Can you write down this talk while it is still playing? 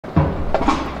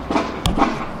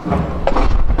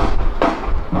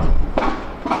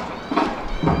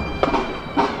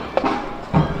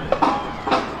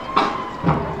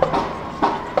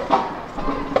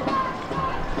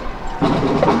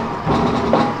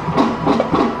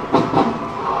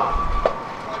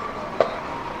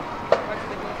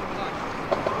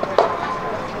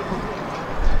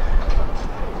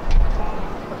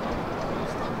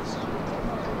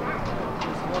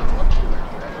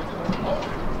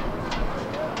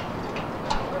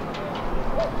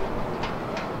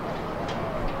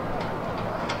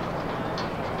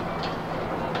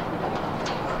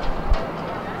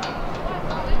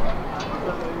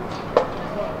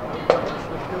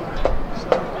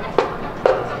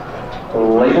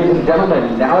Ladies and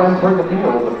gentlemen, now entering the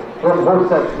field from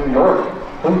Horseheads, New York,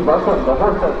 please welcome the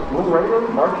Horseheads Blue Raider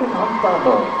Marching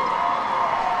Ensemble.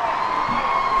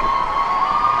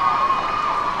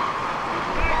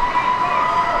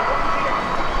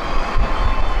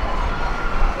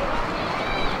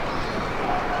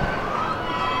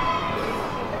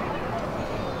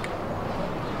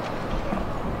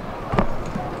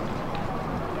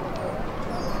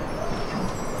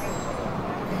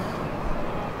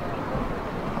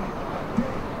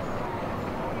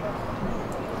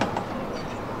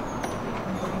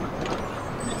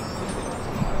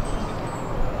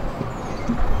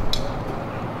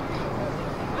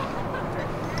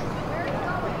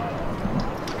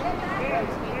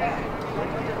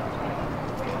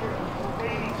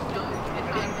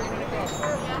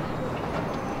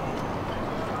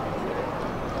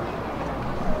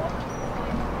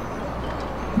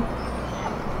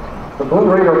 The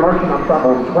Blue Raider Marching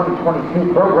Ensemble's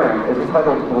 2022 program is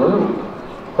entitled Bloom.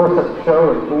 Horseheads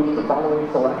show includes the following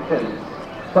selections: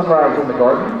 Sunrise in the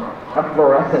Garden,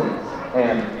 Efflorescence,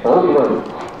 and Full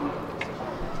Bloom.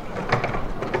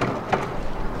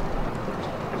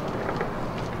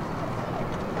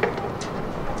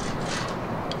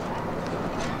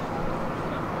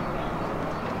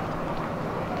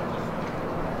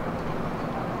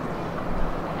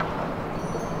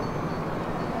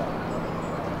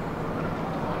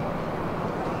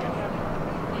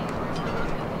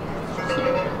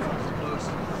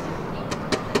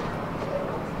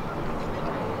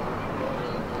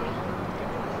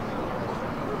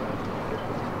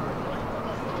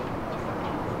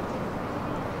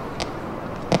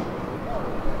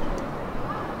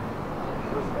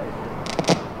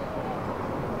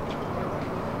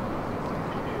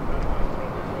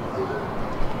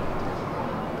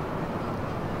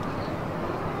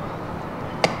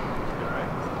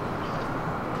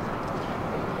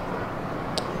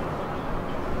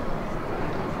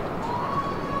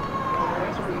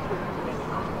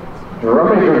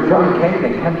 Drum major John Cain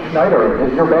and Ken Schneider,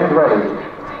 is your band ready?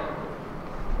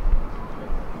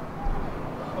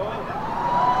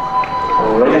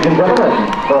 Ladies and gentlemen,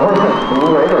 the Horseheads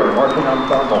Blue Raider Marching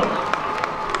Ensemble.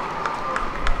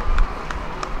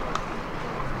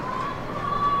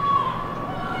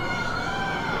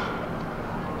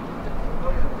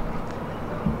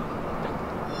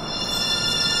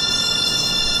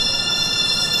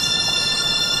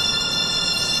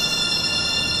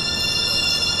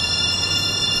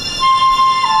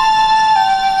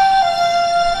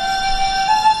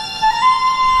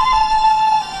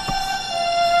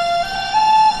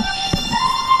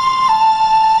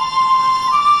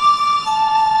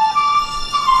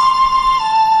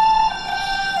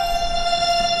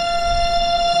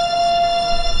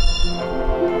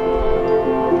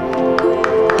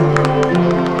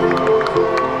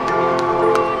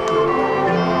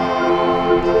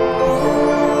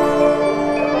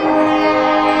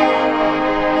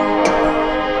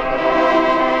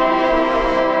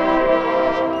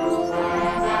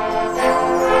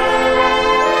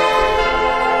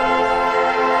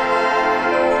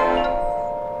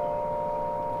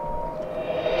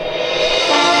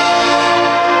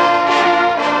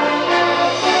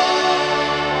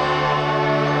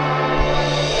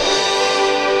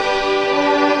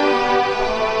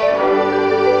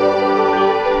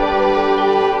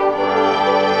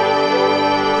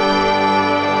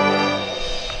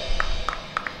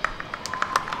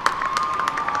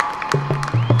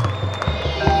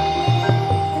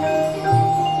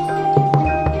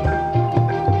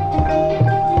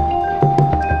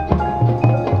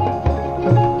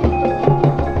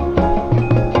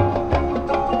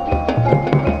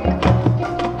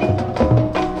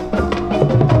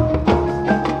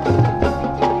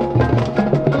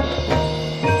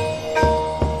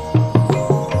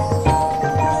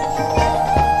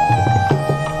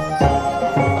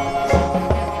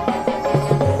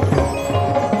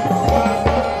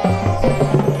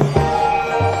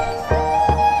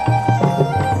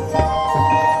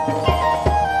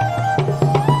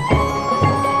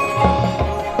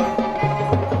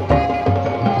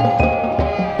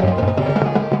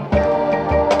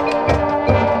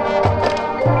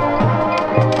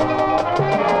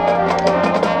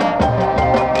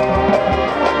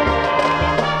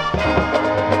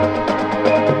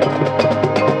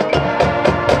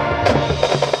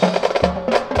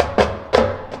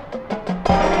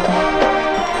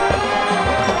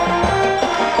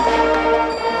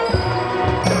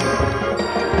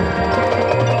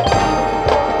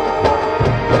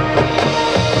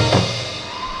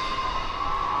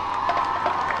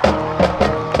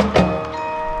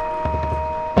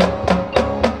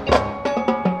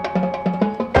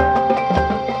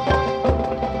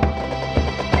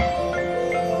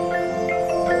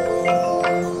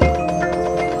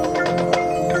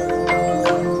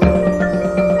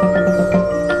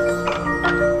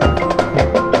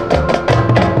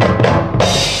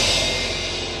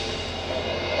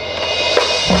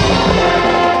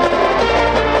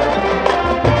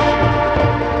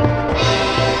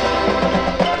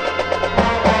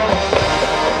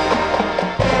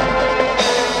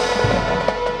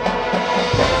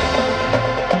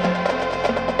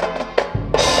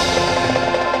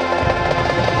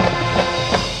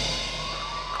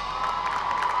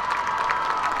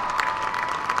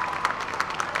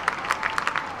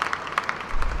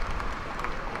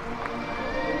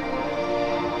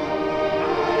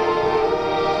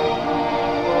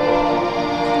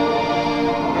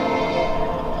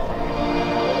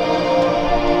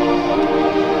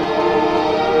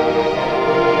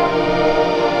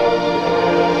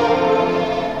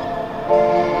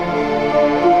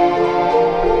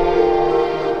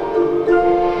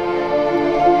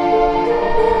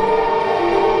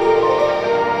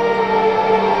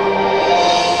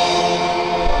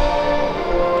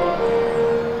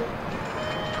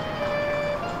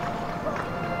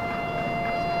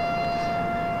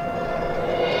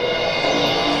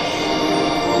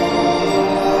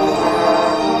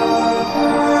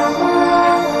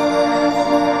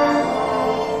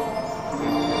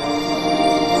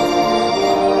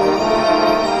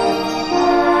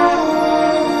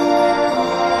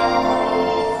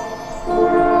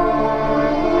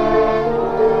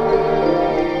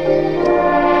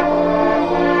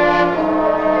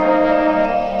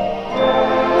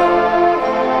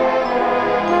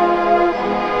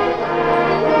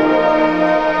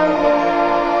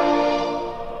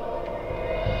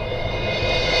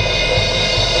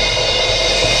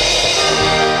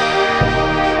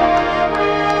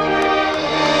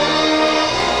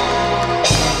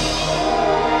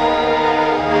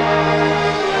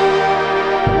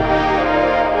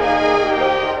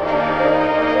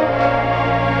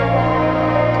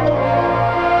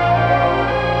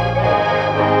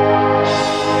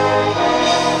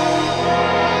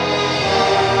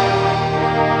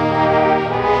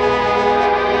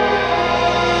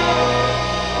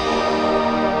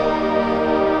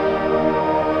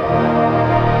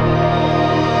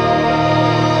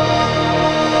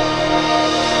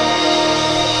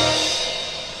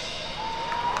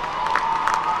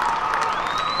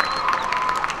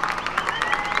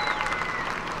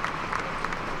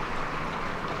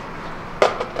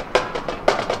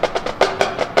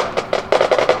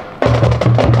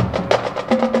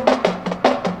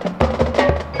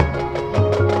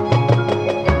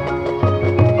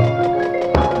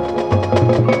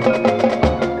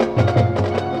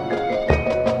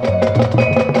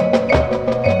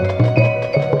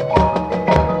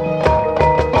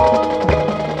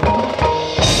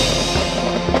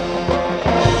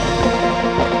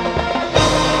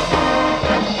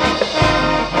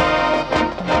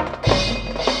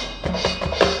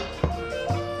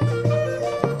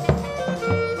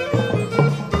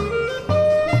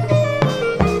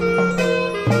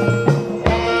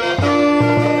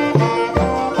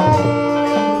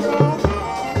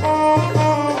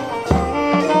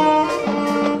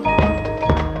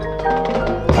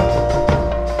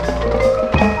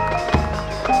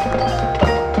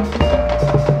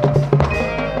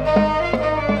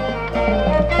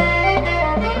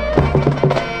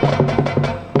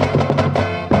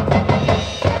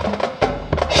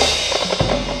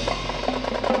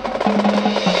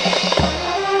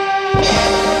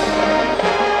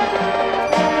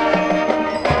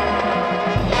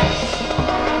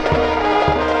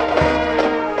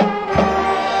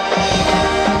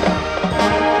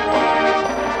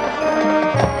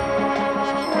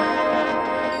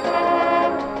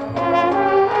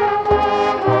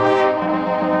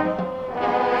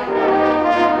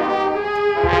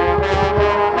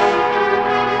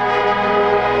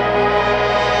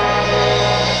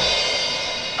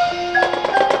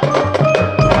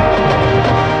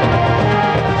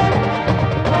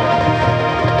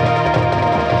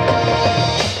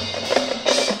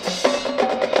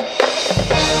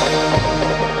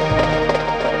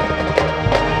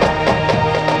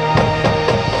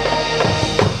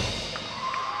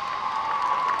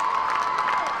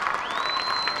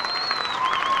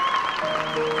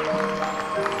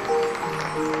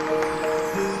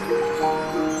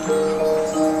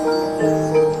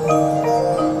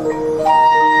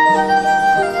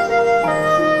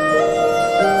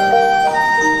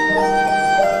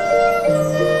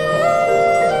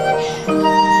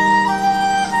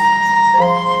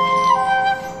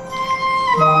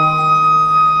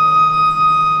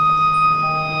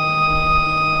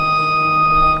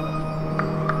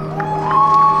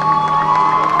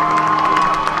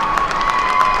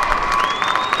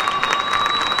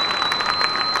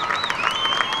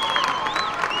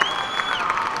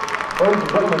 Ladies and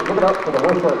gentlemen, give it up for the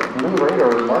Horseheads Blue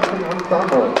Raider Marching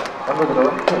Ensemble under the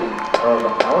direction of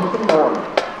Alison Warner.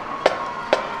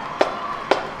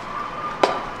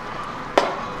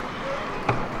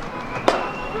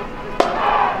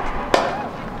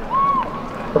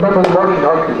 Remember, the marching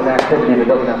arts is an activity that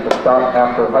doesn't have to stop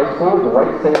after high school. The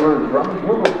White Sabres Drum and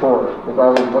Bugle Corps is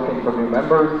always looking for new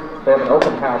members. They have an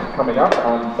open house coming up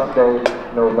on Sunday,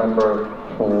 November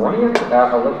 20th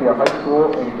at Olympia High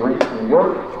School in Greece, New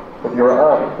York. If you're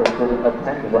all interested,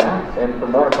 attend that. And for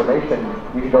more information,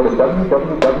 you can go to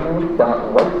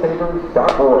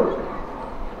www.whitesabres.org.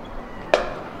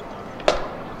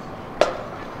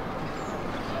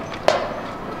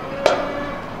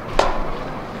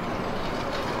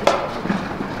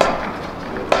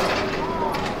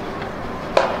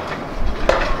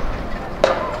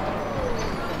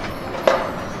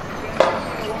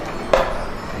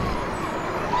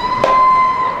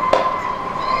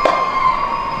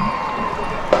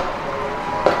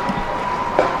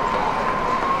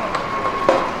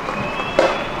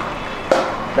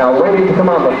 Now, waiting to come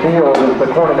on the field is the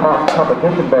Courtnie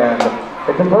competition band.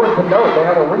 It's important to note they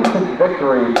have a recent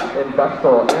victory in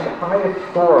Dansville and highest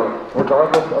score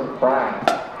regardless of class.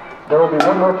 There will be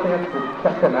one more chance to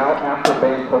check them out after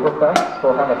Bandtoberfest.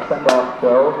 They'll have a send-off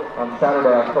show on Saturday,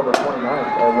 October 29th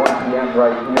at 1 p.m.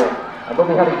 right here. And they'll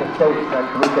be heading to States next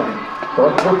weekend. So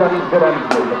let's give them some good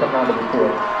energy to come down to the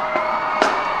field.